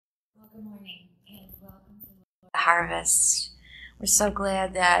Good morning and welcome to the Harvest. We're so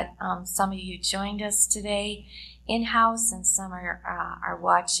glad that some of you joined us today in-house and some are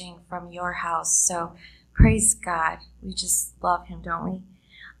watching from your house. So praise God. We just love Him, don't we?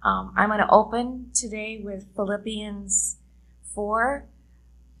 I'm going to open today with Philippians 4,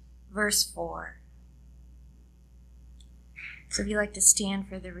 verse 4. So if you'd like to stand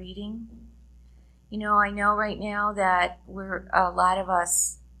for the reading. You know, I know right now that a lot of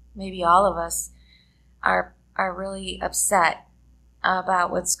us, maybe all of us, are really upset about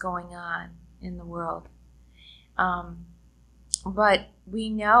what's going on in the world. But we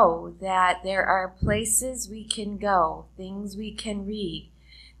know that there are places we can go, things we can read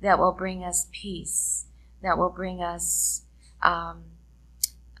that will bring us peace, that will bring us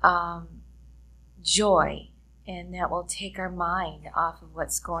joy, and that will take our mind off of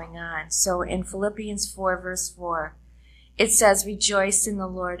what's going on. So in Philippians 4, verse 4, it says, "Rejoice in the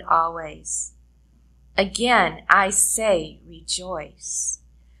Lord always. Again, I say rejoice."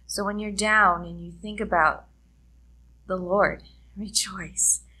 So when you're down and you think about the Lord,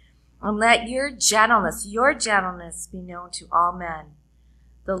 rejoice. And let your gentleness be known to all men.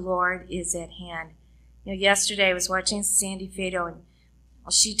 The Lord is at hand. You know, yesterday I was watching Sandy Fado, and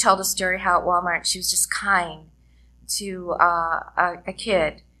she told a story how at Walmart she was just kind to a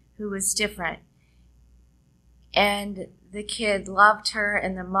kid who was different. And the kid loved her,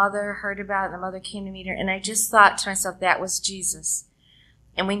 and the mother heard about it, and the mother came to meet her. And I just thought to myself, that was Jesus.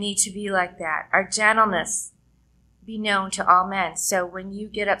 And we need to be like that. Our gentleness be known to all men. So when you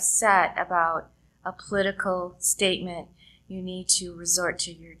get upset about a political statement, you need to resort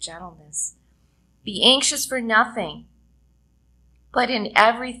to your gentleness. Be anxious for nothing, but in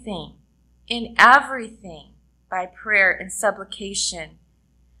everything, by prayer and supplication,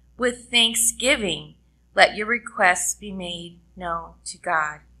 with thanksgiving, let your requests be made known to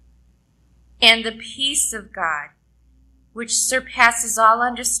God. And the peace of God, which surpasses all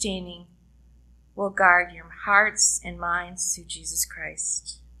understanding, will guard your hearts and minds through Jesus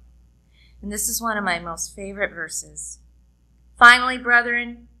Christ. And this is one of my most favorite verses. Finally,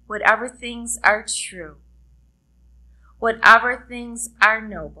 brethren, whatever things are true, whatever things are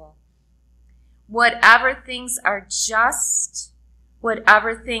noble, whatever things are just,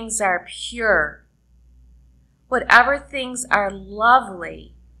 whatever things are pure, whatever things are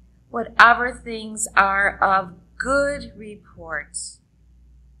lovely, whatever things are of good report,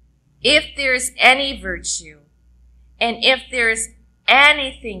 if there is any virtue, and if there is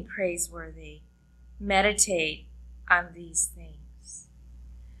anything praiseworthy, meditate on these things.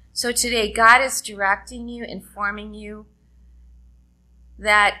 So today, God is directing you, informing you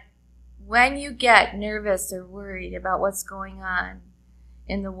that when you get nervous or worried about what's going on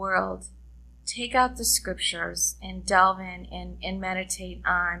in the world, take out the scriptures and delve in and meditate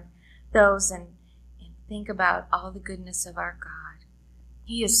on those and think about all the goodness of our God.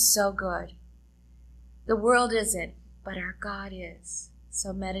 He is so good. The world isn't, but our God is.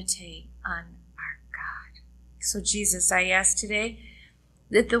 So meditate on our God. So Jesus, I ask today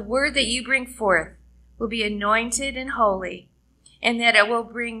that the word that you bring forth will be anointed and holy, and that it will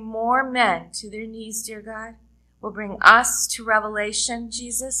bring more men to their knees, dear God, will bring us to revelation,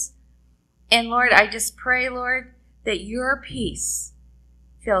 Jesus. And Lord, I just pray, Lord, that your peace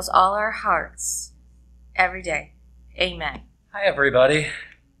fills all our hearts every day. Amen. Hi, everybody.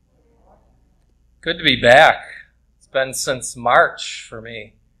 Good to be back. It's been since March for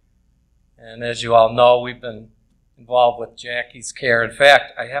me. And as you all know, we've been involved with Jackie's care. In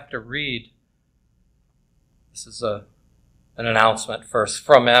fact, I have to read. This is an announcement first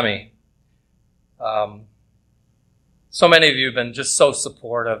from Emmy. So many of you have been just so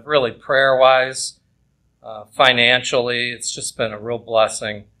supportive, really prayer-wise, financially. It's just been a real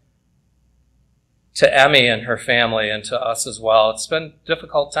blessing to Emmy and her family and to us as well. It's been a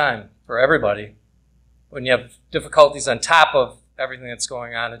difficult time for everybody. When you have difficulties on top of everything that's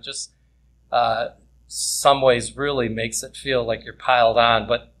going on, it just some ways really makes it feel like you're piled on.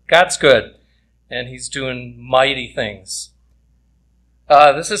 But God's good, and He's doing mighty things.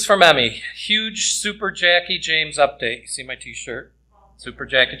 This is from Emmy. Huge Super Jackie James update. You see my t-shirt? Super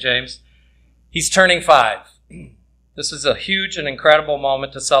Jackie James. He's turning 5. This is a huge and incredible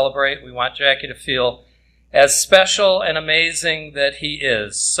moment to celebrate. We want Jackie to feel as special and amazing that he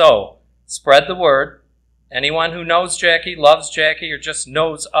is. So, spread the word. Anyone who knows Jackie, loves Jackie, or just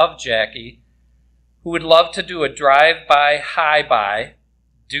knows of Jackie, who would love to do a drive-by hi-bye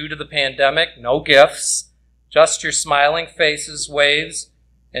due to the pandemic, no gifts, just your smiling faces, waves,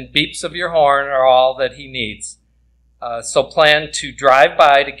 and beeps of your horn are all that he needs. So plan to drive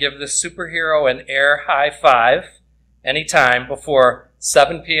by to give this superhero an air high five anytime before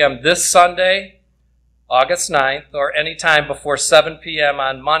 7 p.m. this Sunday, August 9th, or any time before 7 p.m.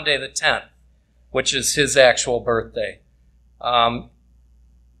 on Monday the 10th, which is his actual birthday.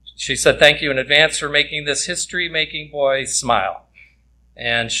 She said, thank you in advance for making this history-making boy smile.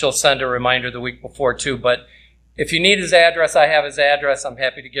 And she'll send a reminder the week before, too. But if you need his address, I have his address. I'm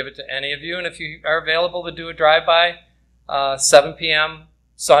happy to give it to any of you. And if you are available to do a drive-by, 7 p.m.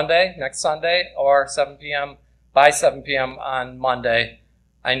 Sunday, next Sunday, or 7 p.m. by 7 p.m. on Monday,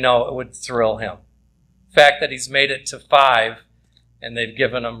 I know it would thrill him. The fact that he's made it to 5, and they've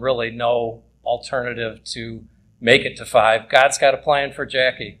given him really no alternative to make it to 5. God's got a plan for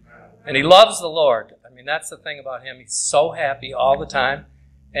Jackie. And he loves the Lord. I mean, that's the thing about him. He's so happy all the time.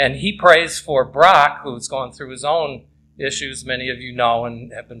 And he prays for Brock, who's going through his own issues. Many of you know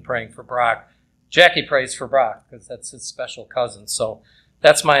and have been praying for Brock. Jackie prays for Brock because that's his special cousin. So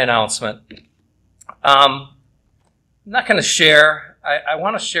that's my announcement. I'm not going to share. I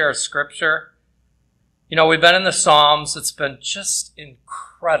want to share a scripture. You know, we've been in the Psalms. It's been just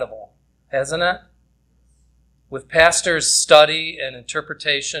incredible, hasn't it? With pastors' study and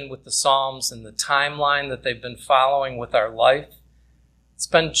interpretation with the Psalms and the timeline that they've been following with our life, it's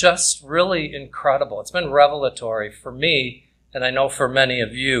been just really incredible. It's been revelatory for me, and I know for many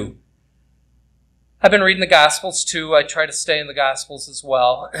of you. I've been reading the Gospels, too. I try to stay in the Gospels as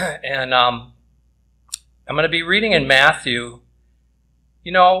well. And I'm going to be reading in Matthew.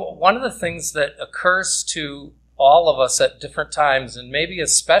 You know, one of the things that occurs to all of us at different times, and maybe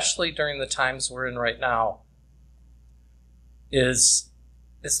especially during the times we're in right now, is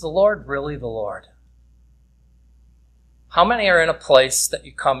the Lord really the Lord? How many are in a place that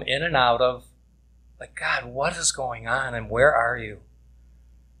you come in and out of, like, God, what is going on and where are you?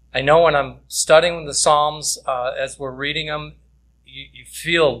 I know when I'm studying the Psalms, as we're reading them, you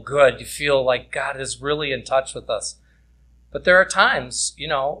feel good. You feel like God is really in touch with us. But there are times, you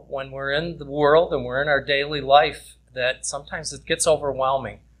know, when we're in the world and we're in our daily life that sometimes it gets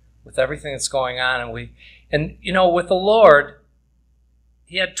overwhelming with everything that's going on. And you know, with the Lord,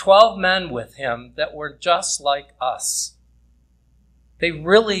 he had 12 men with him that were just like us. They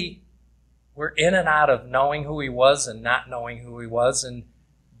really were in and out of knowing who he was and not knowing who he was, and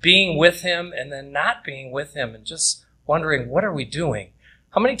being with him and then not being with him, and just wondering, what are we doing?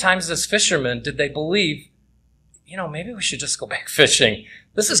 How many times as fishermen did they believe, you know, maybe we should just go back fishing?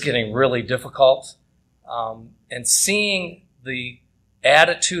 This is getting really difficult. And seeing the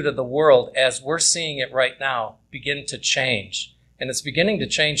attitude of the world as we're seeing it right now begin to change. And it's beginning to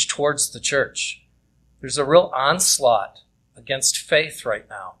change towards the church. There's a real onslaught against faith right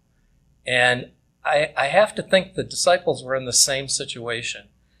now. And I have to think the disciples were in the same situation.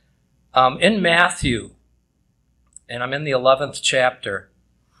 In Matthew, and I'm in the 11th chapter,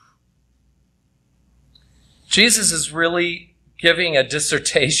 Jesus is really giving a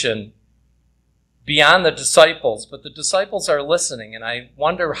dissertation beyond the disciples, but the disciples are listening, and I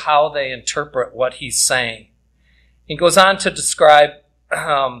wonder how they interpret what he's saying. He goes on to describe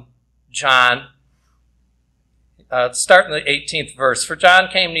John. Start in the 18th verse. For John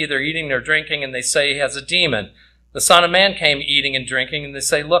came neither eating nor drinking, and they say he has a demon. The Son of Man came eating and drinking, and they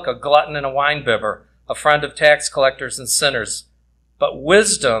say, look, a glutton and a winebibber, a friend of tax collectors and sinners. But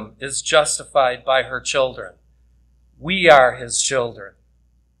wisdom is justified by her children. We are his children.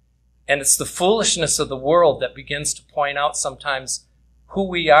 And it's the foolishness of the world that begins to point out sometimes who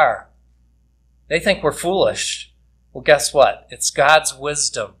we are. They think we're foolish. Well, guess what? It's God's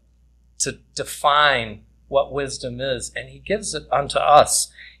wisdom to define what wisdom is, and he gives it unto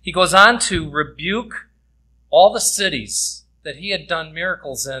us. He goes on to rebuke all the cities that he had done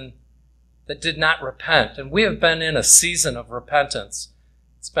miracles in that did not repent. And we have been in a season of repentance.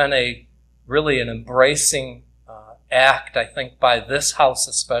 It's been really an embracing act, I think, by this house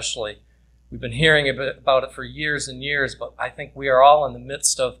especially. We've been hearing about it for years and years, but I think we are all in the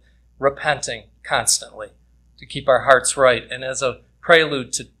midst of repenting constantly to keep our hearts right. And as a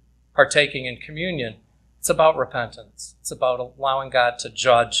prelude to partaking in communion, it's about repentance. It's about allowing God to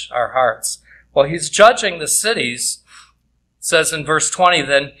judge our hearts. Well, he's judging the cities. It says in verse 20,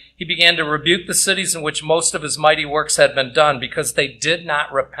 then he began to rebuke the cities in which most of his mighty works had been done, because they did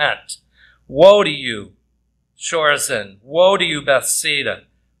not repent. Woe to you, Chorazin! Woe to you, Bethsaida!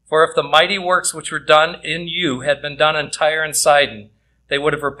 For if the mighty works which were done in you had been done in Tyre and Sidon, they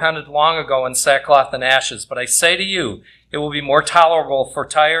would have repented long ago in sackcloth and ashes. But I say to you, it will be more tolerable for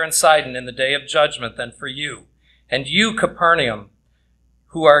Tyre and Sidon in the day of judgment than for you. And you, Capernaum,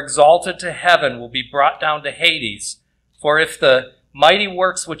 who are exalted to heaven, will be brought down to Hades. For if the mighty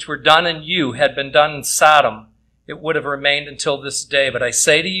works which were done in you had been done in Sodom, it would have remained until this day. But I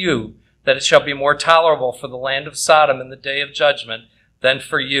say to you that it shall be more tolerable for the land of Sodom in the day of judgment than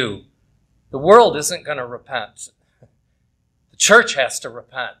for you. The world isn't going to repent. The church has to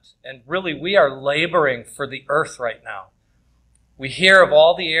repent. And really, we are laboring for the earth right now. We hear of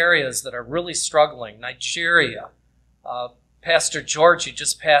all the areas that are really struggling. Nigeria, Pastor Georgie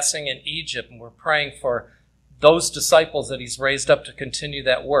just passing in Egypt, and we're praying for those disciples that he's raised up to continue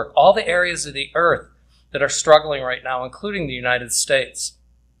that work. All the areas of the earth that are struggling right now, including the United States.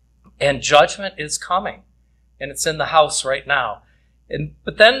 And judgment is coming, and it's in the house right now.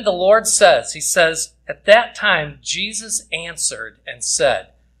 But then the Lord says, he says, at that time, Jesus answered and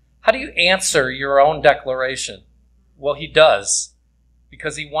said, how do you answer your own declaration? Well, he does,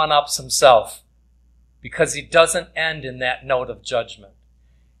 because he one-ups himself, because he doesn't end in that note of judgment.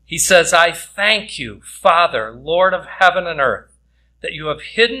 He says, I thank you, Father, Lord of heaven and earth, that you have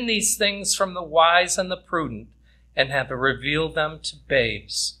hidden these things from the wise and the prudent and have revealed them to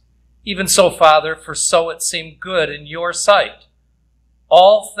babes. Even so, Father, for so it seemed good in your sight.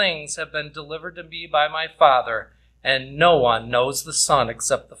 All things have been delivered to me by my Father, and no one knows the Son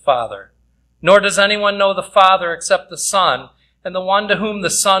except the Father. Nor does anyone know the Father except the Son, and the one to whom the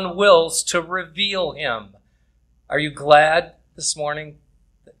Son wills to reveal him. Are you glad this morning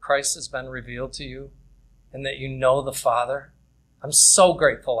that Christ has been revealed to you and that you know the Father? I'm so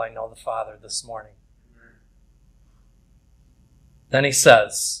grateful I know the Father this morning. Then he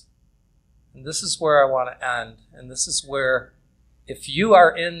says, and this is where I want to end, and this is where, if you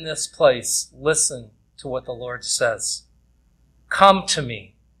are in this place, listen to what the Lord says. Come to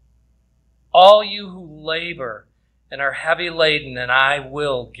me, all you who labor and are heavy laden, and I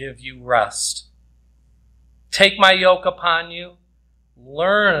will give you rest. Take my yoke upon you,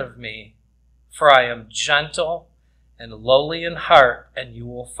 learn of me, for I am gentle and lowly in heart, and you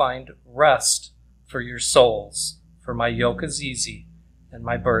will find rest for your souls. For my yoke is easy and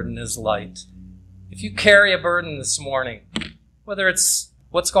my burden is light. If you carry a burden this morning, whether it's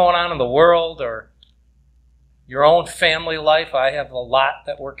what's going on in the world or your own family life, I have a lot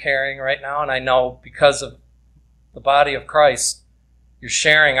that we're carrying right now, and I know because of the body of Christ, you're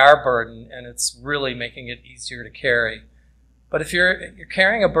sharing our burden, and it's really making it easier to carry. But if you're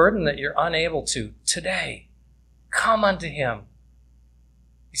carrying a burden that you're unable to, today, come unto him.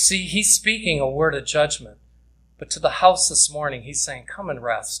 You see, he's speaking a word of judgment. But to the house this morning, he's saying, come and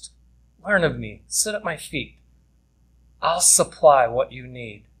rest. Learn of me. Sit at my feet. I'll supply what you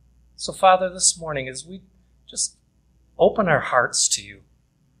need. So, Father, this morning, as we just open our hearts to you,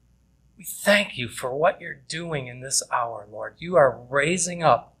 we thank you for what you're doing in this hour, Lord. You are raising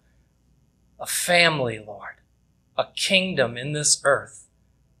up a family, Lord, a kingdom in this earth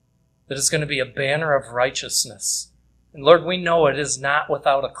that is going to be a banner of righteousness. And Lord, we know it is not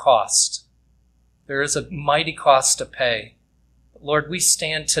without a cost. There is a mighty cost to pay. But Lord, we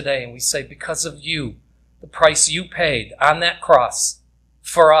stand today and we say, because of you, the price you paid on that cross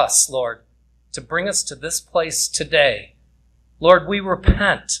for us, Lord, to bring us to this place today, Lord, we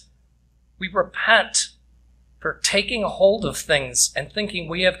repent. We repent for taking a hold of things and thinking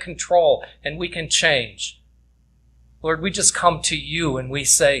we have control and we can change. Lord, we just come to you and we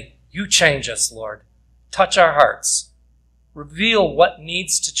say, you change us, Lord. Touch our hearts. Reveal what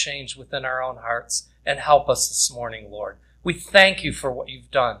needs to change within our own hearts and help us this morning, Lord. We thank you for what you've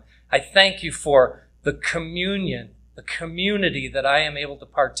done. I thank you for the communion, the community that I am able to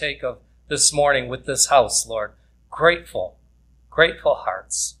partake of this morning with this house, Lord. Grateful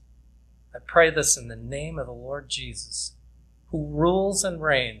hearts. I pray this in the name of the Lord Jesus, who rules and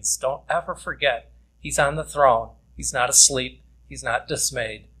reigns. Don't ever forget, he's on the throne. He's not asleep. He's not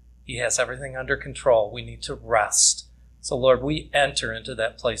dismayed. He has everything under control. We need to rest. So, Lord, we enter into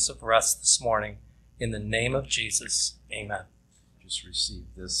that place of rest this morning in the name of Jesus. Amen. Just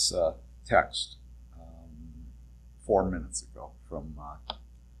received this text 4 minutes ago from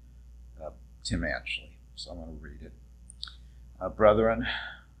Tim Ashley. So I'm going to read it. Brethren,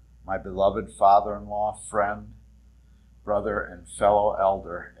 my beloved father-in-law, friend, brother, and fellow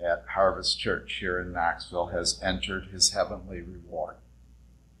elder at Harvest Church here in Knoxville has entered his heavenly reward.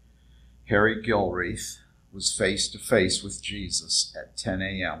 Harry Gilreath was face to face with Jesus at 10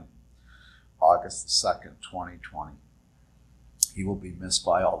 a.m., August 2nd, 2020. He will be missed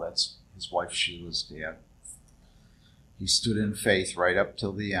by all. That's his wife Sheila's dad. He stood in faith right up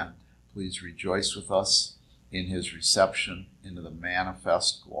till the end. Please rejoice with us in his reception into the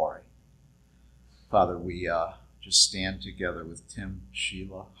manifest glory. Father, we just stand together with Tim,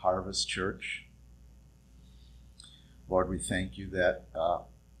 Sheila, Harvest Church. Lord, we thank you that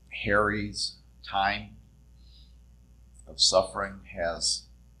Harry's time of suffering has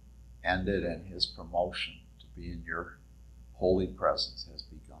ended and his promotion to be in your holy presence has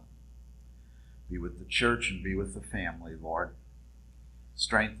begun. Be with the church and be with the family, Lord.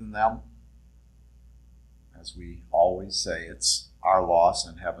 strengthen them. As we always say, it's our loss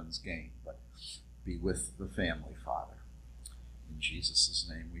and heaven's gain. But be with the family, Father. In Jesus'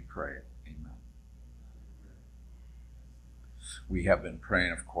 name we pray it. Amen. We have been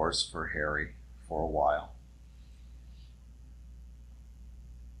praying, of course, for Harry for a while.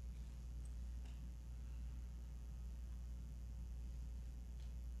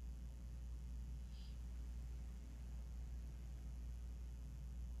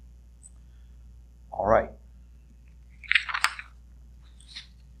 All right.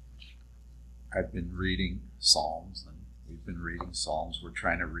 I've been reading Psalms, and we've been reading Psalms. We're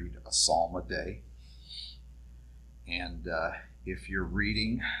trying to read a psalm a day. And if you're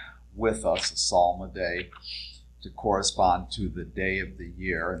reading with us a psalm a day to correspond to the day of the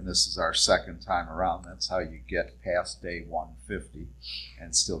year, and this is our second time around, that's how you get past day 150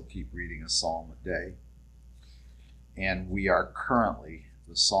 and still keep reading a psalm a day. And we are currently,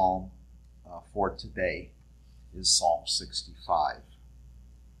 the psalm for today is Psalm 65.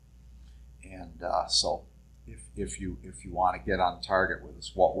 And so if you want to get on target with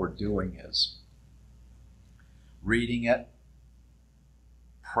us, what we're doing is reading it,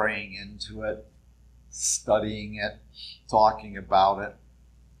 praying into it, studying it, talking about it,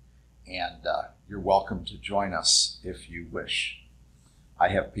 and you're welcome to join us if you wish. I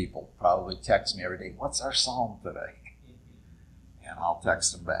have people probably text me every day, what's our psalm today? And I'll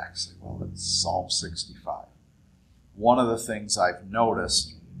text them back, say, well, it's Psalm 65. One of the things I've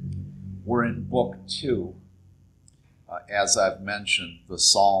noticed, we're in Book 2. As I've mentioned, the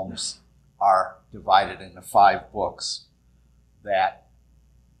Psalms are divided into 5 books that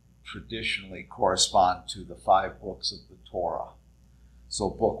traditionally correspond to the 5 books of the Torah. So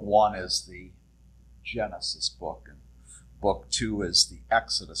Book 1 is the Genesis book, and Book 2 is the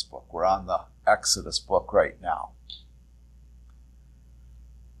Exodus book. We're on the Exodus book right now.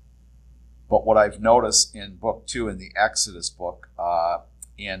 But what I've noticed in Book 2 in the Exodus book,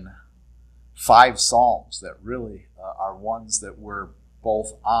 in 5 Psalms that really are ones that we're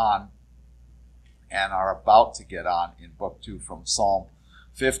both on and are about to get on in Book 2, from Psalm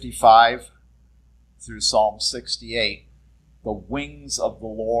 55 through Psalm 68, the wings of the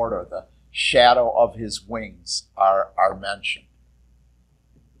Lord, or the shadow of his wings, are mentioned.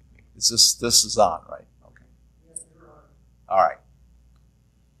 This is on, right? Okay. Yes, you're on. All right.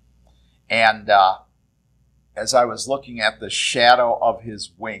 And as I was looking at the shadow of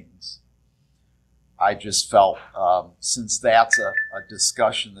his wings, I just felt, since that's a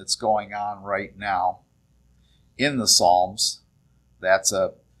discussion that's going on right now in the Psalms, that's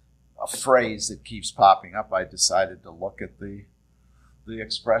a phrase that keeps popping up, I decided to look at the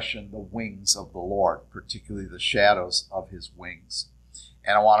expression, the wings of the Lord, particularly the shadows of his wings.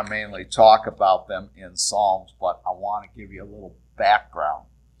 And I want to mainly talk about them in Psalms, but I want to give you a little background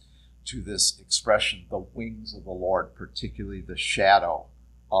to this expression, the wings of the Lord, particularly the shadow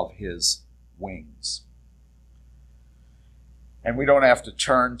of his wings. And we don't have to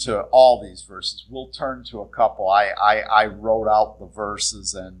turn to all these verses. We'll turn to a couple. I wrote out the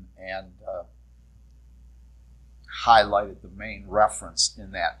verses and highlighted the main reference in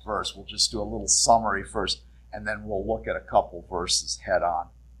that verse. We'll just do a little summary first, and then we'll look at a couple verses head on.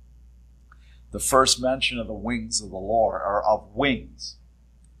 The first mention of the wings of the Lord, or of wings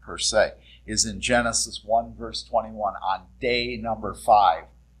per se, is in Genesis 1 verse 21. On day number 5,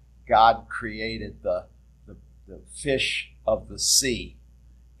 God created the fish of the sea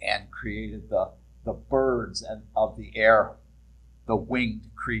and created the birds and of the air, the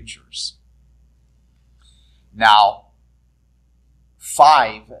winged creatures. Now,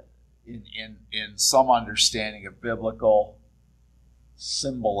 5, in some understanding of biblical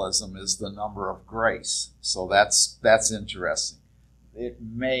symbolism, is the number of grace. So that's interesting. It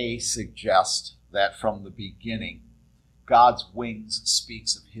may suggest that from the beginning, God's wings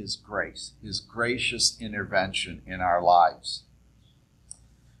speaks of his grace, his gracious intervention in our lives.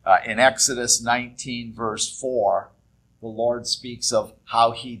 In Exodus 19, verse 4, the Lord speaks of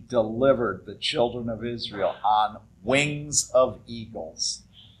how he delivered the children of Israel on wings of eagles.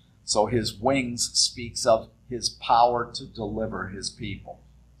 So his wings speaks of his power to deliver his people.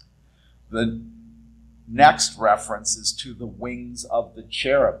 The next reference is to the wings of the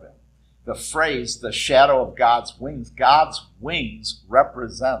cherubim. The phrase, the shadow of God's wings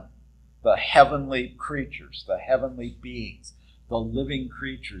represent the heavenly creatures, the heavenly beings, the living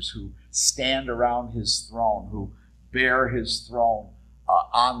creatures who stand around his throne, who bear his throne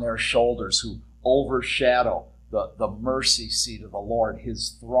on their shoulders, who overshadow the mercy seat of the Lord,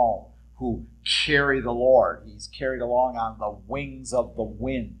 his throne, who carry the Lord. He's carried along on the wings of the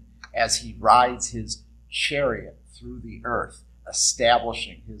wind as he rides his chariot through the earth,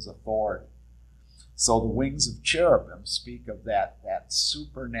 establishing his authority. So the wings of cherubim speak of that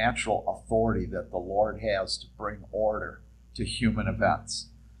supernatural authority that the Lord has to bring order to human events.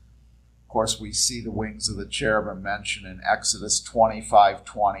 Of course, we see the wings of the cherubim mentioned in Exodus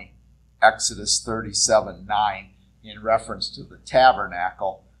 25:20, Exodus 37:9 in reference to the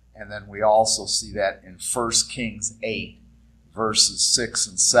tabernacle, and then we also see that in 1 Kings 8, verses 6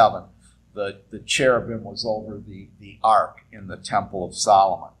 and 7. The cherubim was over the ark in the Temple of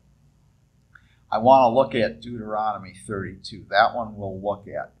Solomon. I want to look at Deuteronomy 32. That one we'll look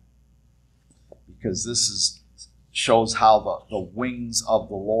at, because this shows how the wings of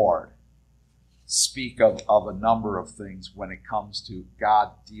the Lord speak of a number of things when it comes to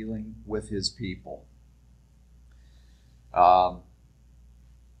God dealing with his people.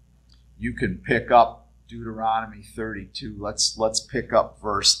 You can pick up Deuteronomy 32. Let's pick up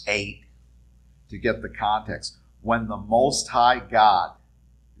verse 8 to get the context. When the Most High God,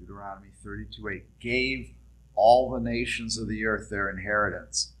 Deuteronomy 32:8, gave all the nations of the earth their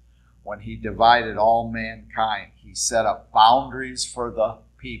inheritance, when he divided all mankind, he set up boundaries for the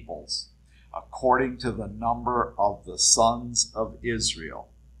peoples according to the number of the sons of Israel,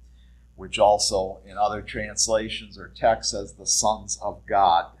 which also in other translations or texts says the sons of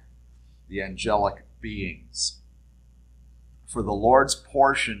God, the angelic beings. For the Lord's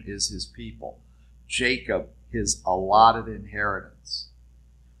portion is his people, Jacob his allotted inheritance.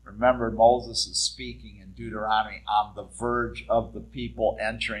 Remember, Moses is speaking in Deuteronomy on the verge of the people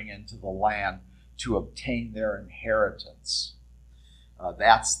entering into the land to obtain their inheritance.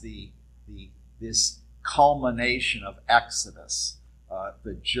 That's this culmination of Exodus,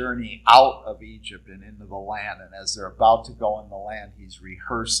 the journey out of Egypt and into the land. And as they're about to go in the land, he's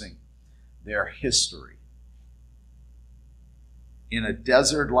rehearsing their history. In a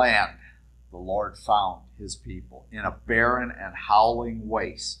desert land, the Lord found his people. In a barren and howling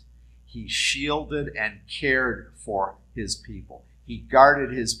waste, he shielded and cared for his people. He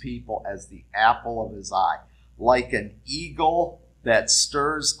guarded his people as the apple of his eye, like an eagle that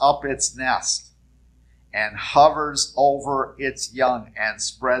stirs up its nest and hovers over its young and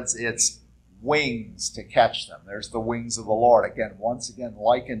spreads its wings to catch them. There's the wings of the Lord. Again, once again,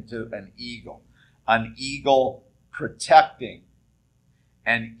 likened to an eagle protecting,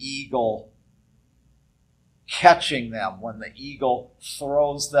 an eagle catching them when the eagle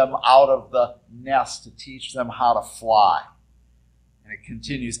throws them out of the nest to teach them how to fly. And it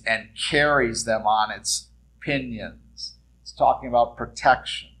continues, and carries them on its pinions. It's talking about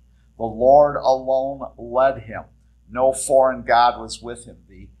protection. The Lord alone led him. No foreign god was with him.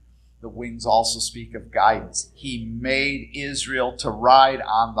 The wings also speak of guidance. He made Israel to ride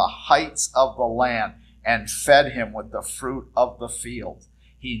on the heights of the land and fed him with the fruit of the field.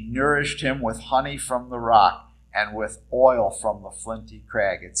 He nourished him with honey from the rock and with oil from the flinty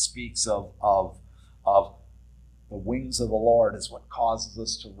crag. It speaks of the wings of the Lord is what causes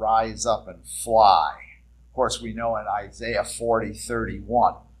us to rise up and fly. Of course, we know in Isaiah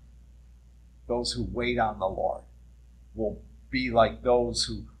 40:31, those who wait on the Lord will be like those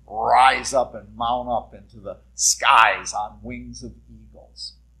who rise up and mount up into the skies on wings of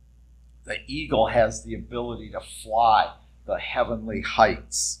eagles. The eagle has the ability to fly the heavenly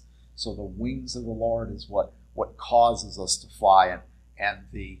heights. So the wings of the Lord is what causes us to fly. And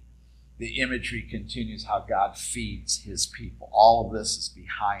the imagery continues how God feeds his people. All of this is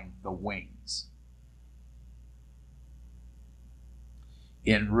behind the wings.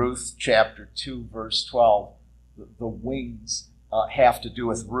 In Ruth chapter 2, verse 12, the wings have to do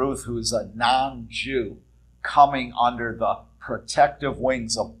with Ruth, who's a non-Jew, coming under the protective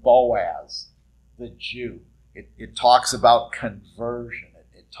wings of Boaz, the Jew. It talks about conversion.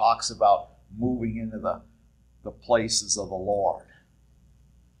 It talks about moving into the places of the Lord,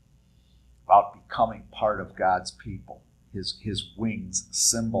 about becoming part of God's people. His wings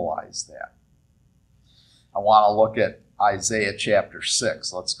symbolize that. I want to look at Isaiah chapter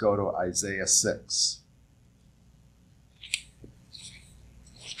 6. Let's go to Isaiah 6.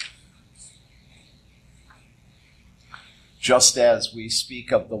 Just as we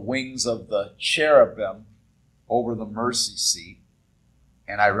speak of the wings of the cherubim over the mercy seat,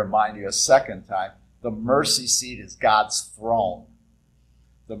 and I remind you a second time, the mercy seat is God's throne.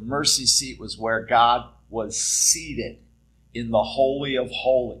 The mercy seat was where God was seated in the Holy of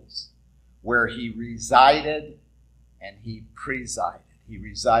Holies, where he resided and he presided. He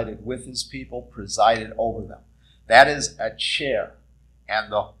resided with his people, presided over them. That is a chair,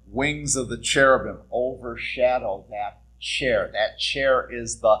 and the wings of the cherubim overshadow that chair. That chair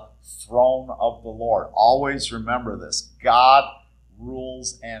is the throne of the Lord. Always remember this. God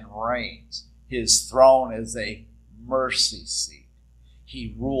rules and reigns. His throne is a mercy seat.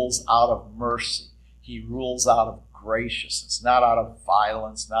 He rules out of mercy. He rules out of graciousness, not out of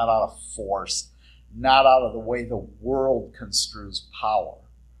violence, not out of force, not out of the way the world construes power.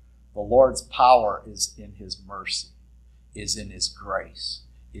 The Lord's power is in his mercy, is in his grace,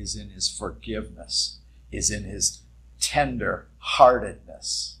 is in his forgiveness, is in his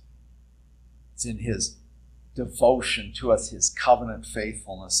tender-heartedness. It's in his devotion to us, his covenant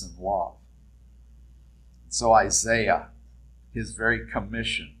faithfulness and love. So Isaiah, his very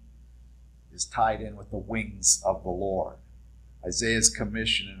commission, is tied in with the wings of the Lord. Isaiah's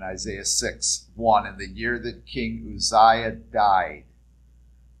commission in Isaiah 6:1, in the year that King Uzziah died.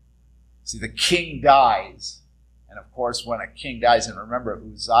 See, the king dies, and of course when a king dies, and remember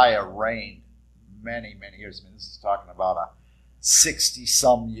Uzziah reigned many, many years. I mean, this is talking about a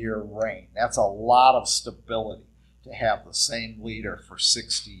 60-some year reign. That's a lot of stability to have the same leader for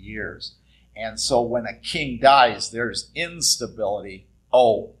 60 years. And so when a king dies, there's instability.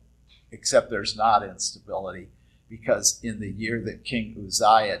 Oh, except there's not instability, because in the year that King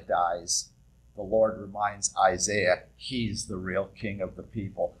Uzziah dies, the Lord reminds Isaiah he's the real king of the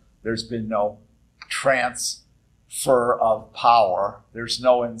people. There's been no transfer of power. There's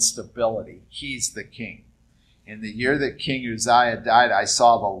no instability. He's the king. In the year that King Uzziah died, I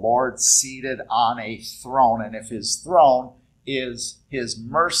saw the Lord seated on a throne. And if his throne is his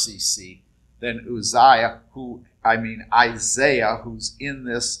mercy seat, then Isaiah, who's in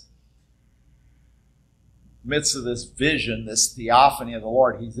this midst of this vision, this theophany of the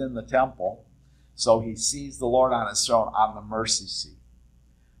Lord, he's in the temple. So he sees the Lord on his throne on the mercy seat.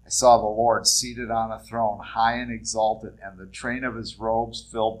 I saw the Lord seated on a throne, high and exalted, and the train of his robes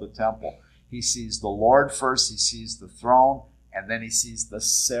filled the temple. He sees the Lord first, he sees the throne, and then he sees the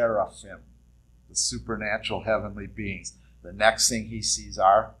seraphim, the supernatural heavenly beings. The next thing he sees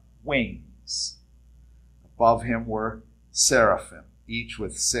are wings. Above him were seraphim, each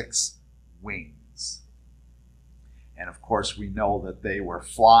with 6 wings. And of course we know that they were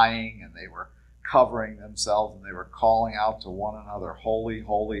flying and they were covering themselves and they were calling out to one another, holy,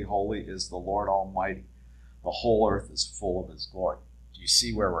 holy, holy is the Lord Almighty. The whole earth is full of his glory. Do you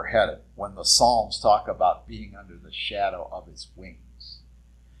see where we're headed? When the Psalms talk about being under the shadow of his wings,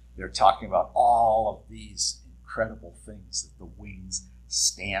 they're talking about all of these incredible things that the wings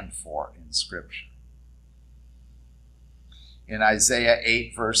stand for in Scripture. In Isaiah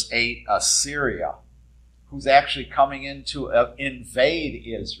 8, verse 8, Assyria, who's actually coming in to invade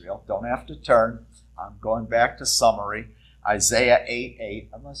Israel. Don't have to turn. I'm going back to summary. Isaiah 8:8,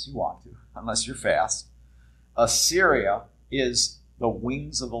 unless you want to, unless you're fast. Assyria is the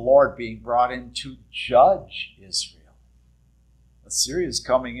wings of the Lord being brought in to judge Israel. Assyria is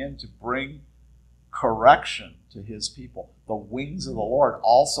coming in to bring correction to his people. The wings of the Lord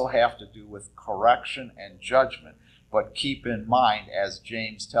also have to do with correction and judgment. But keep in mind, as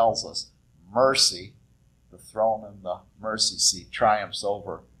James tells us, mercy, the throne and the mercy seat, triumphs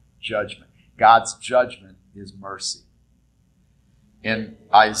over judgment. God's judgment is mercy. In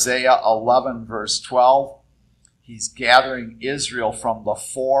Isaiah 11, verse 12, he's gathering Israel from the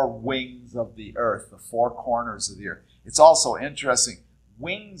 4 wings of the earth, the 4 corners of the earth. It's also interesting.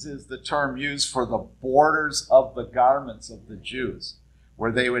 Wings is the term used for the borders of the garments of the Jews,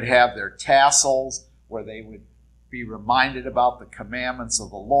 where they would have their tassels, where they would be reminded about the commandments of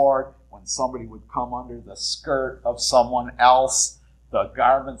the Lord. When somebody would come under the skirt of someone else, the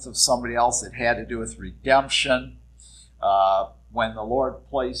garments of somebody else, it had to do with redemption. When the Lord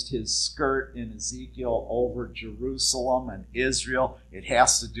placed his skirt in Ezekiel over Jerusalem and Israel, it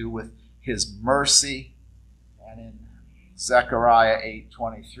has to do with his mercy. And in Zechariah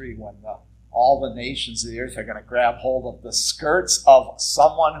 8:23, when all the nations of the earth are going to grab hold of the skirts of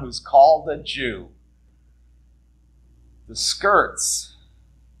someone who's called a Jew, the skirts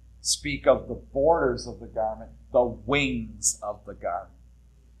speak of the borders of the garment, the wings of the garment.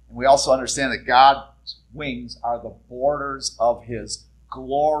 And we also understand that God's wings are the borders of his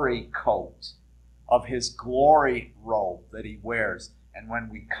glory coat, of his glory robe that he wears. And when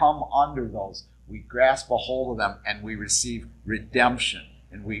we come under those, we grasp a hold of them and we receive redemption,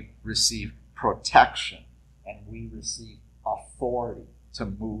 and we receive protection, and we receive authority to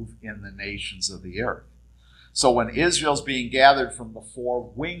move in the nations of the earth. So when Israel's being gathered from the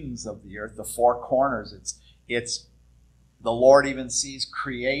 4 wings of the earth, the 4 corners, it's the Lord even sees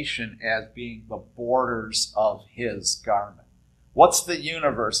creation as being the borders of his garment. What's the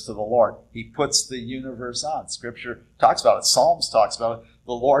universe to the Lord? He puts the universe on. Scripture talks about it. Psalms talks about it.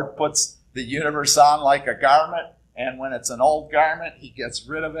 The Lord puts the universe on like a garment, and when it's an old garment, he gets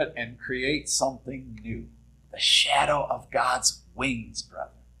rid of it and creates something new. The shadow of God's wings,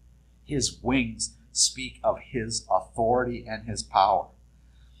 brother. His wings speak of his authority and his power.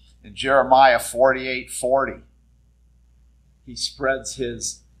 In Jeremiah 48:40, he spreads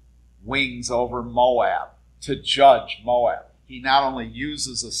his wings over Moab to judge Moab. He not only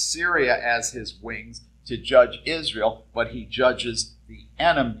uses Assyria as his wings to judge Israel, but he judges the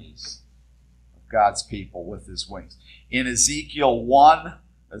enemies of God's people with his wings. In Ezekiel 1,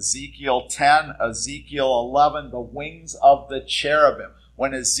 Ezekiel 10, Ezekiel 11, the wings of the cherubim.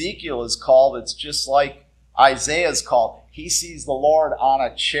 When Ezekiel is called, it's just like Isaiah is called. He sees the Lord on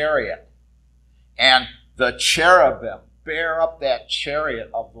a chariot, and the cherubim bear up that chariot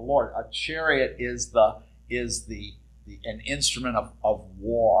of the Lord. A chariot is an instrument of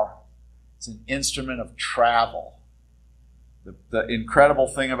war. It's an instrument of travel. The incredible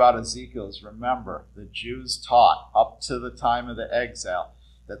thing about Ezekiel is, remember, the Jews taught up to the time of the exile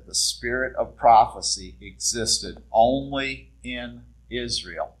that the spirit of prophecy existed only in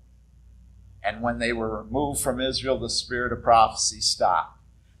Israel. And when they were removed from Israel, the spirit of prophecy stopped.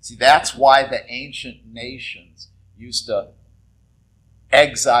 See, that's why the ancient nations used to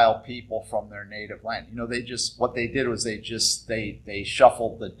exile people from their native land. You know, what they did was they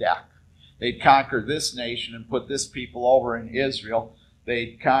shuffled the deck. They'd conquer this nation and put this people over in Israel.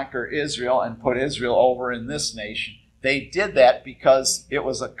 They'd conquer Israel and put Israel over in this nation. They did that because it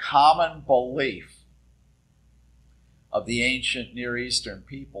was a common belief of the ancient Near Eastern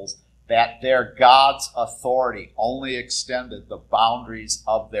peoples that their God's authority only extended the boundaries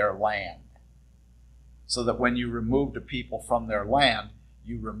of their land. So that when you removed a people from their land,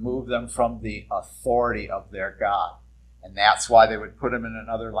 you remove them from the authority of their God. And that's why they would put them in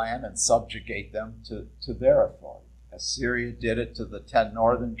another land and subjugate them to their authority. Assyria did it to the 10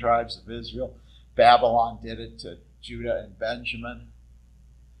 northern tribes of Israel. Babylon did it to Judah and Benjamin.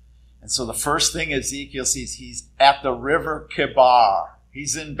 And so the first thing Ezekiel sees, he's at the river Kibar.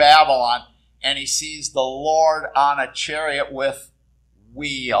 He's in Babylon, and he sees the Lord on a chariot with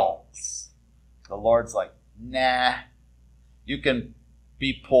wheels. The Lord's like, nah, you can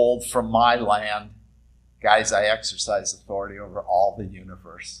be pulled from my land. Guys, I exercise authority over all the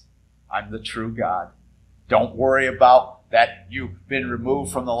universe. I'm the true God. Don't worry about that you've been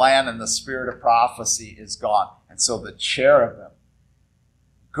removed from the land and the spirit of prophecy is gone. And so the cherubim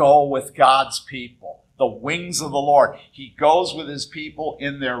go with God's people, the wings of the Lord. He goes with his people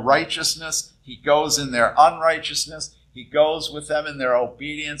in their righteousness. He goes in their unrighteousness. He goes with them in their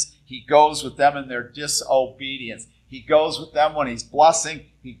obedience. He goes with them in their disobedience. He goes with them when he's blessing.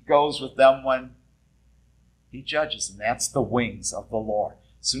 He goes with them when he judges. And that's the wings of the Lord.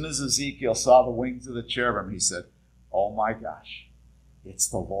 As soon as Ezekiel saw the wings of the cherubim, he said, oh my gosh, it's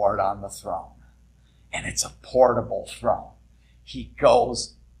the Lord on the throne. And it's a portable throne. He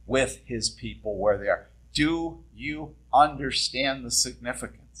goes with his people where they are. Do you understand the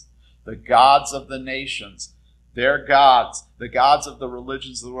significance? The gods of the nations, their gods, the gods of the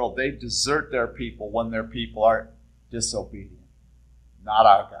religions of the world, they desert their people when their people are disobedient. Not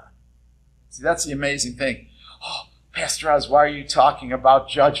our God. See, that's the amazing thing. Oh, Pastor Oz, why are you talking about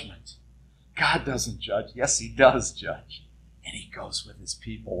judgment? God doesn't judge. Yes, he does judge. And he goes with his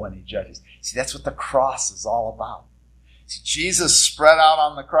people when he judges. See, that's what the cross is all about. See, Jesus spread out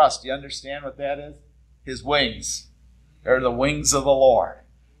on the cross. Do you understand what that is? His wings. They're the wings of the Lord,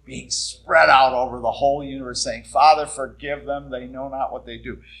 being spread out over the whole universe, saying, Father, forgive them. They know not what they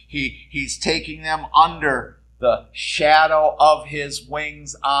do. He's taking them under the shadow of his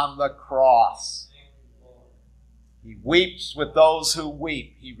wings on the cross. He weeps with those who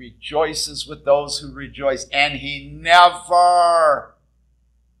weep. He rejoices with those who rejoice. And he never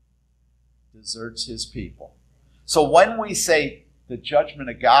deserts his people. So when we say the judgment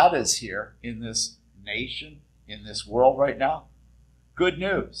of God is here in this nation, in this world right now, good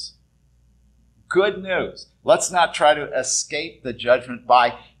news. Good news. Let's not try to escape the judgment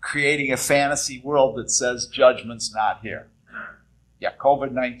by creating a fantasy world that says judgment's not here. Yeah,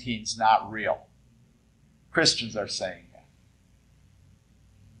 COVID-19's not real. Christians are saying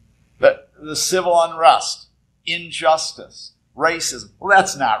that. The civil unrest, injustice, racism, well,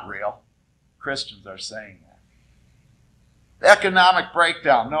 that's not real. Christians are saying that. The economic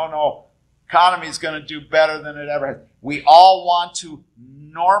breakdown, no, economy's going to do better than it ever has. We all want to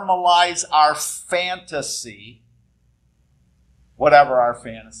normalize our fantasy, whatever our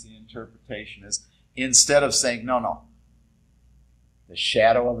fantasy interpretation is, instead of saying, no, the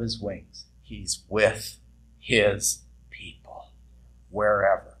shadow of his wings, he's with his people,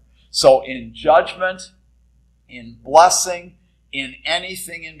 wherever. So in judgment, in blessing, in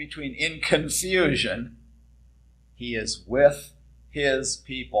anything in between, in confusion, he is with his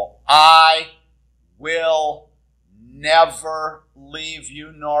people. I will never leave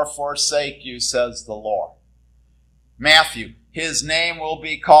you nor forsake you, says the Lord. Matthew, his name will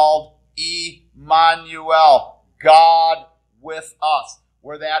be called Emmanuel, God with us.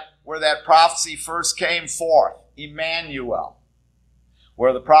 Where that prophecy first came forth, Emmanuel.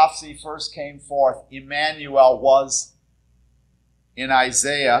 Where the prophecy first came forth, Emmanuel, was in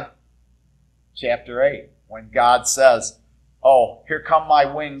Isaiah chapter 8, when God says, oh, here come my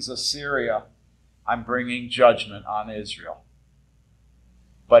wings, Assyria. I'm bringing judgment on Israel.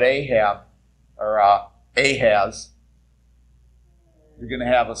 But Ahaz, you're going to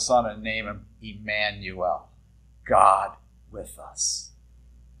have a son and name him Emmanuel, God with us.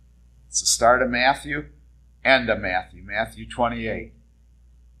 It's the start of Matthew, end of Matthew, Matthew 28.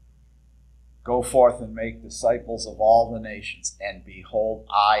 Go forth and make disciples of all the nations, and behold,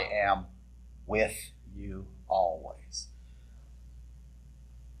 I am with you always.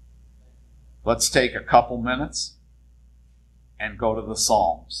 Let's take a couple minutes and go to the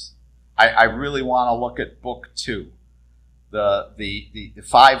Psalms. I really want to look at Book 2. The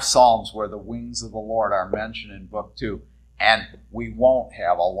 5 Psalms where the wings of the Lord are mentioned in Book 2. And we won't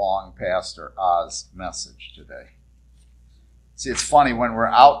have a long Pastor Oz message today. See, it's funny, when we're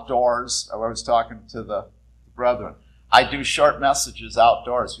outdoors, I was talking to the brethren, I do short messages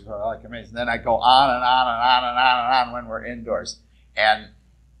outdoors. People are like amazing. Then I go on and on and on and on and on when we're indoors. And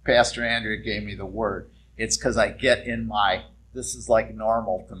Pastor Andrea gave me the word. It's because I get in this is like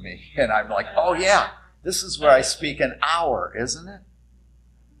normal to me. And I'm like, oh yeah, this is where I speak an hour, isn't it?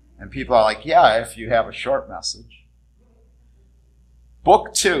 And people are like, yeah, if you have a short message.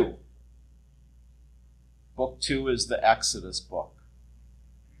 Book 2. Book 2 is the Exodus book.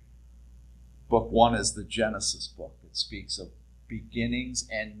 Book 1 is the Genesis book. It speaks of beginnings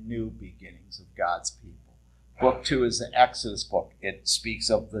and new beginnings of God's people. Book 2 is the Exodus book. It speaks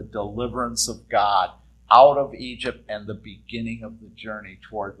of the deliverance of God out of Egypt and the beginning of the journey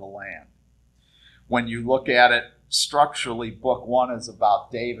toward the land. When you look at it structurally, Book 1 is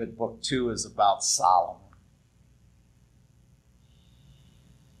about David. Book 2 is about Solomon.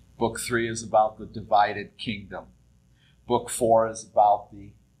 Book 3 is about the divided kingdom. Book 4 is about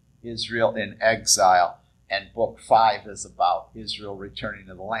the Israel in exile. And Book 5 is about Israel returning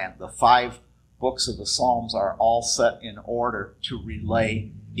to the land. The 5 books of the Psalms are all set in order to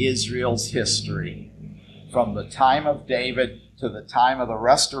relay Israel's history from the time of David to the time of the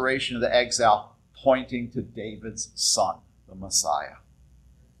restoration of the exile, pointing to David's son, the Messiah.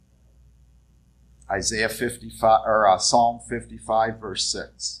 Psalm 55, verse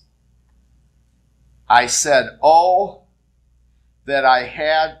 6. I said, oh, that I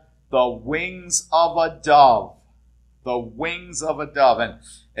had the wings of a dove. The wings of a dove. And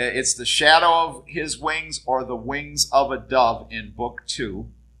it's the shadow of his wings or the wings of a dove in Book 2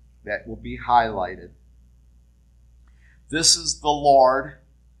 that will be highlighted. This is the Lord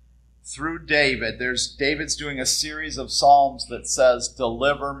through David. David's doing a series of psalms that says,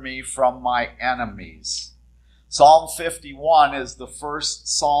 deliver me from my enemies. Psalm 51 is the first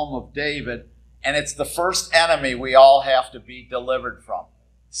psalm of David, and it's the first enemy we all have to be delivered from.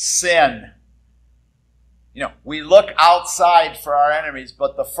 Sin. We look outside for our enemies,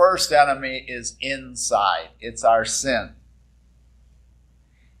 but the first enemy is inside. It's our sin.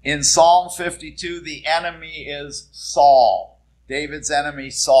 In Psalm 52, the enemy is Saul. David's enemy,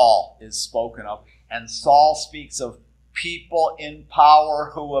 Saul, is spoken of. And Saul speaks of people in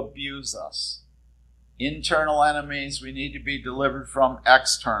power who abuse us. Internal enemies we need to be delivered from,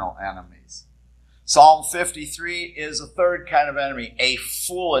 external enemies. Psalm 53 is a third kind of enemy, a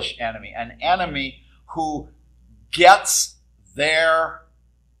foolish enemy, an enemy who gets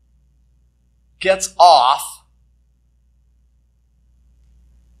off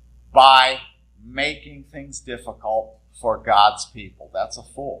by making things difficult for God's people. That's a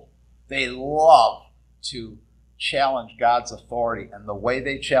fool. They love to challenge God's authority, and the way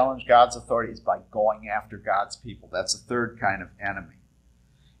they challenge God's authority is by going after God's people. That's a third kind of enemy.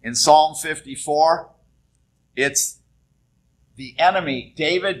 In Psalm 54, it's the enemy.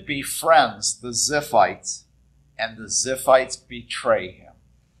 David befriends the Ziphites, and the Ziphites betray him.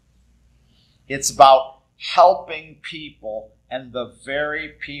 It's about helping people, and the very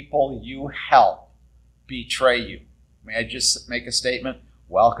people you help betray you. May I just make a statement?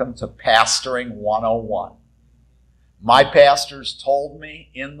 Welcome to Pastoring 101. My pastors told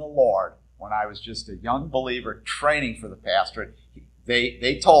me in the Lord, when I was just a young believer training for the pastorate,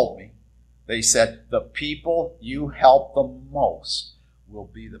 they told me, they said, the people you help the most will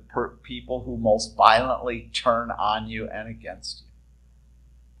be the people who most violently turn on you and against you.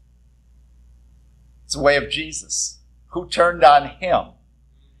 It's the way of Jesus. Who turned on him?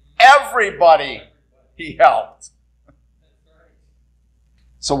 Everybody he helped.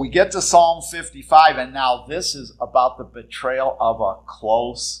 So we get to Psalm 55, and now this is about the betrayal of a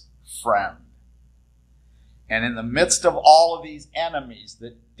close friend. And in the midst of all of these enemies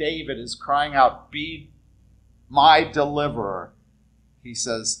that David is crying out, be my deliverer, he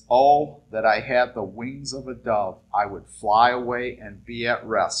says, oh, that I had the wings of a dove. I would fly away and be at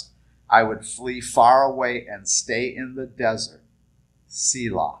rest. I would flee far away and stay in the desert.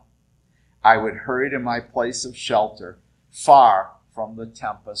 Selah. I would hurry to my place of shelter, far from the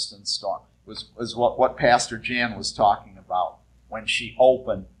tempest and storm. It was what Pastor Jan was talking about when she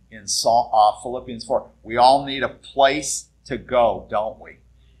opened in Philippians 4. We all need a place to go, don't we?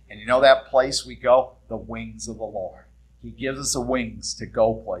 And you know that place we go? The wings of the Lord. He gives us the wings to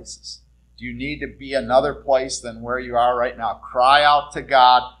go places. Do you need to be another place than where you are right now? Cry out to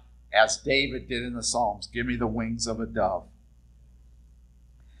God as David did in the Psalms. Give me the wings of a dove.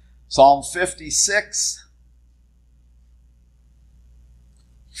 Psalm 56,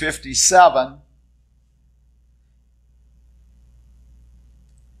 57,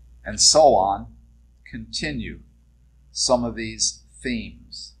 and so on, continue some of these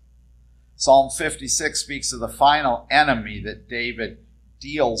themes. Psalm 56 speaks of the final enemy that David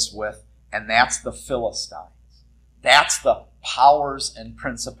deals with, and that's the Philistines. That's the powers and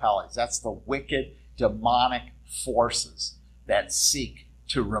principalities. That's the wicked, demonic forces that seek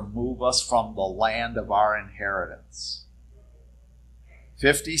to remove us from the land of our inheritance.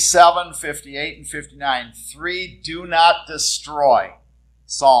 57, 58, and 59. 3 do not destroy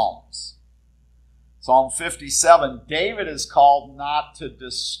Psalms. Psalm 57, David is called not to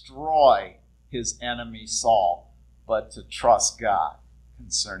destroy his enemy Saul, but to trust God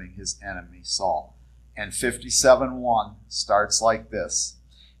concerning his enemy Saul. And 57:1 starts like this.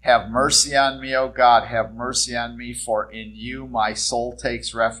 Have mercy on me, O God, have mercy on me, for in you my soul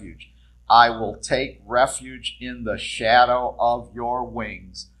takes refuge. I will take refuge in the shadow of your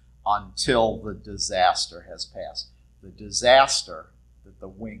wings until the disaster has passed. The disaster that the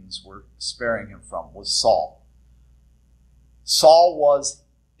wings were sparing him from was Saul. Saul was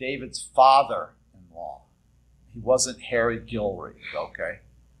David's father-in-law. He wasn't Harry Gilreath, okay?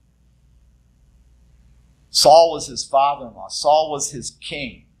 Saul was his father-in-law. Saul was his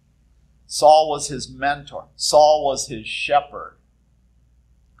king. Saul was his mentor. Saul was his shepherd.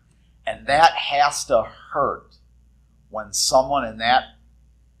 And that has to hurt when someone in that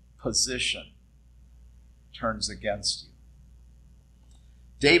position turns against you.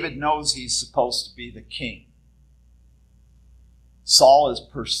 David knows he's supposed to be the king. Saul is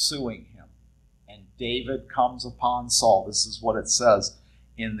pursuing him. And David comes upon Saul. This is what it says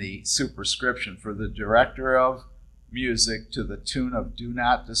in the superscription. For the director of music to the tune of Do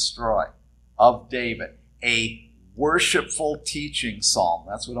Not Destroy of David. A worshipful teaching psalm.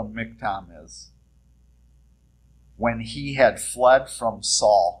 That's what a miktam is. When he had fled from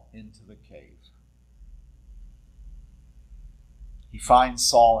Saul into the cave. He finds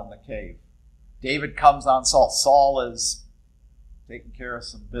Saul in the cave. David comes on Saul. Saul is taking care of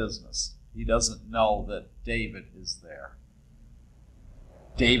some business. He doesn't know that David is there.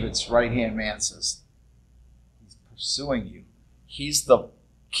 David's right-hand man says, he's pursuing you. He's the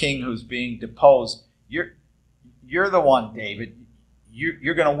king who's being deposed. You're the one, David.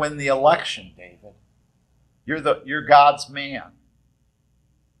 You're going to win the election, David. You're God's man.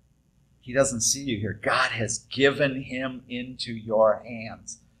 He doesn't see you here. God has given him into your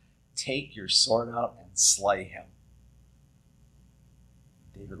hands. Take your sword out and slay him.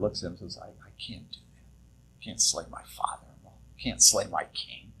 David looks at him and says, I can't do that. I can't slay my father-in-law. I can't slay my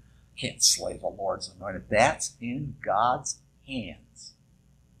king. I can't slay the Lord's anointed. That's in God's hands.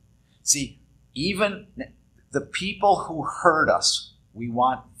 See, even the people who hurt us, we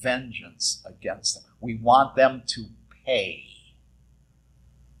want vengeance against them. We want them to pay.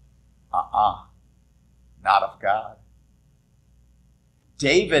 Not of God.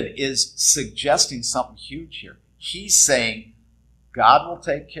 David is suggesting something huge here. He's saying God will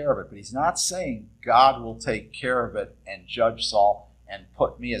take care of it, but he's not saying God will take care of it and judge Saul and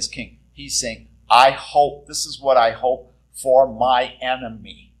put me as king. He's saying, this is what I hope for my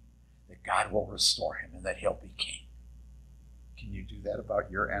enemy, that God will restore him and that he'll be king. Can you do that about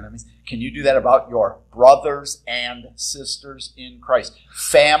your enemies? Can you do that about your brothers and sisters in Christ?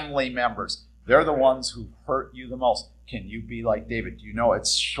 Family members. They're the ones who hurt you the most. Can you be like David? Do you know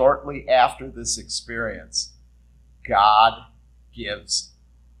it's shortly after this experience, God gives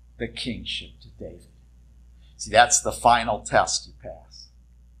the kingship to David. See, that's the final test you pass.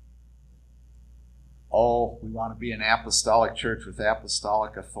 Oh, we want to be an apostolic church with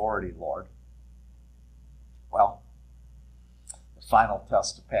apostolic authority, Lord. Well, the final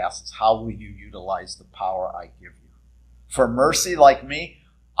test to pass is how will you utilize the power I give you? For mercy like me,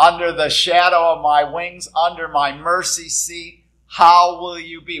 under the shadow of my wings, under my mercy seat, how will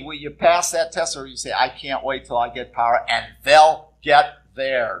you be? Will you pass that test, or will you say, I can't wait till I get power, and they'll get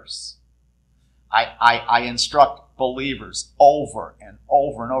theirs? I instruct believers over and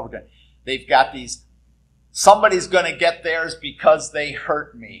over and over again. They've got these, somebody's going to get theirs because they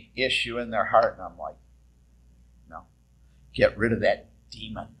hurt me issue in their heart. And I'm like, no. Get rid of that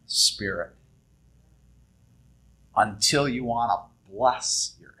demon spirit until you want to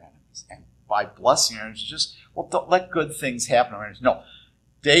bless your enemies. And by blessing your enemies, just, well, don't let good things happen to your enemies. No.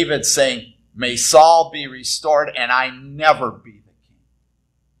 David's saying, may Saul be restored and I never be the king.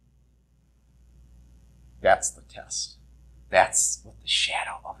 That's the test. That's what the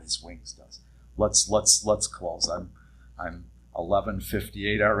shadow of his wings does. Let's close. I'm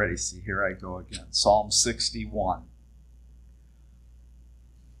 11:58 already. See, here I go again. Psalm 61.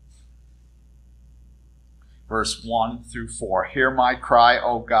 Verse 1 through 4. Hear my cry,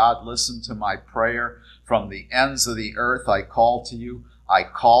 O God. Listen to my prayer. From the ends of the earth I call to you. I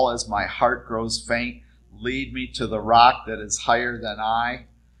call as my heart grows faint. Lead me to the rock that is higher than I.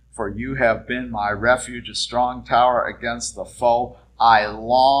 For you have been my refuge, a strong tower against the foe. I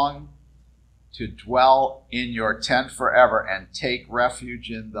long to dwell in your tent forever and take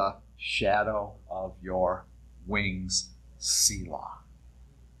refuge in the shadow of your wings. Selah.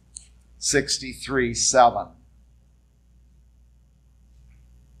 63:7.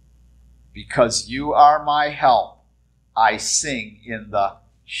 Because you are my help, I sing in the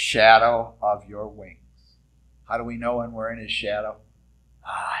shadow of your wings. How do we know when we're in his shadow?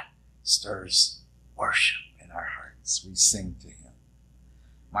 God stirs worship in our hearts. We sing to him.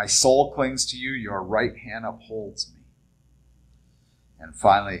 My soul clings to you. Your right hand upholds me. And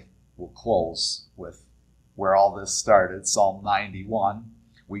finally, we'll close with where all this started, Psalm 91.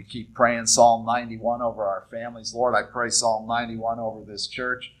 We keep praying Psalm 91 over our families. Lord, I pray Psalm 91 over this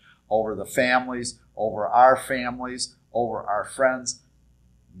church, over the families, over our friends.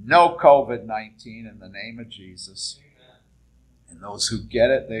 No COVID-19 in the name of Jesus. And those who get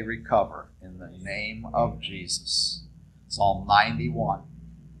it, they recover in the name of Jesus. Psalm 91.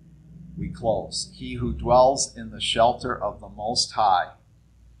 We close. He who dwells in the shelter of the Most High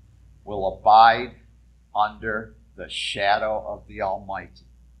will abide under the shadow of the Almighty.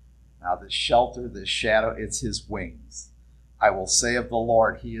 Now this shelter, this shadow, it's his wings. I will say of the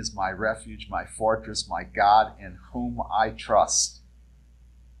Lord, he is my refuge, my fortress, my God, in whom I trust.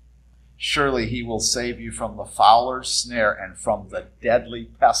 Surely he will save you from the fowler's snare and from the deadly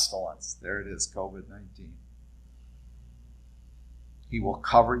pestilence. There it is, COVID-19. He will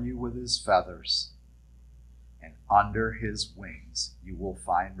cover you with his feathers, and under his wings you will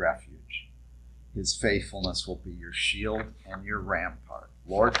find refuge. His faithfulness will be your shield and your rampart.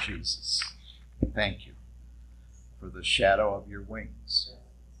 Lord Jesus, thank you for the shadow of your wings.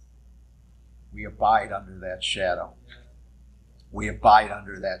 We abide under that shadow. We abide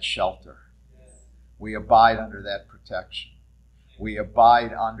under that shelter. We abide under that protection. We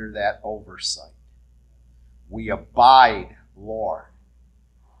abide under that oversight. We abide, Lord.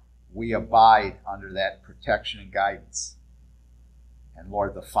 We abide under that protection and guidance. And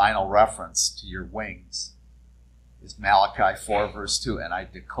Lord, the final reference to your wings is Malachi 4 verse 2, and I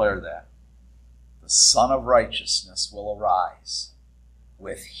declare that the Son of Righteousness will arise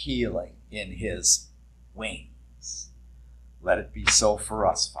with healing in his wings. Let it be so for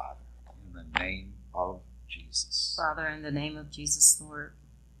us, Father, in the name of Jesus. Father, in the name of Jesus, Lord,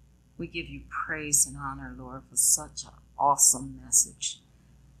 we give you praise and honor, Lord, for such an awesome message.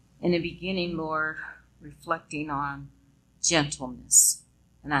 In the beginning, Lord, reflecting on gentleness.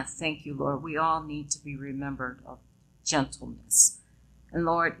 And I thank you, Lord, we all need to be remembered of gentleness. And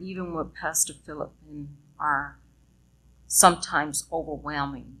Lord, even with Pastor Philip in our sometimes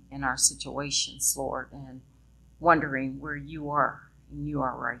overwhelming in our situations, Lord, and wondering where you are, and you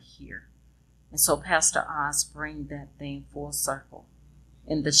are right here. And so, Pastor Oz, bring that thing full circle.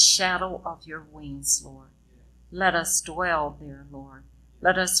 In the shadow of your wings, Lord, let us dwell there, Lord.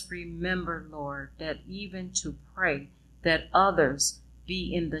 Let us remember, Lord, that even to pray that others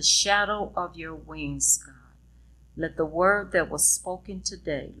be in the shadow of your wings, God. Let the word that was spoken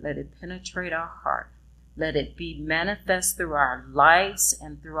today, let it penetrate our heart. Let it be manifest through our lives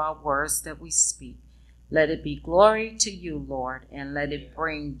and through our words that we speak. Let it be glory to you, Lord, and let it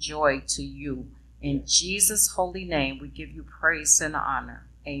bring joy to you. In Jesus' holy name, we give you praise and honor.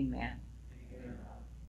 Amen.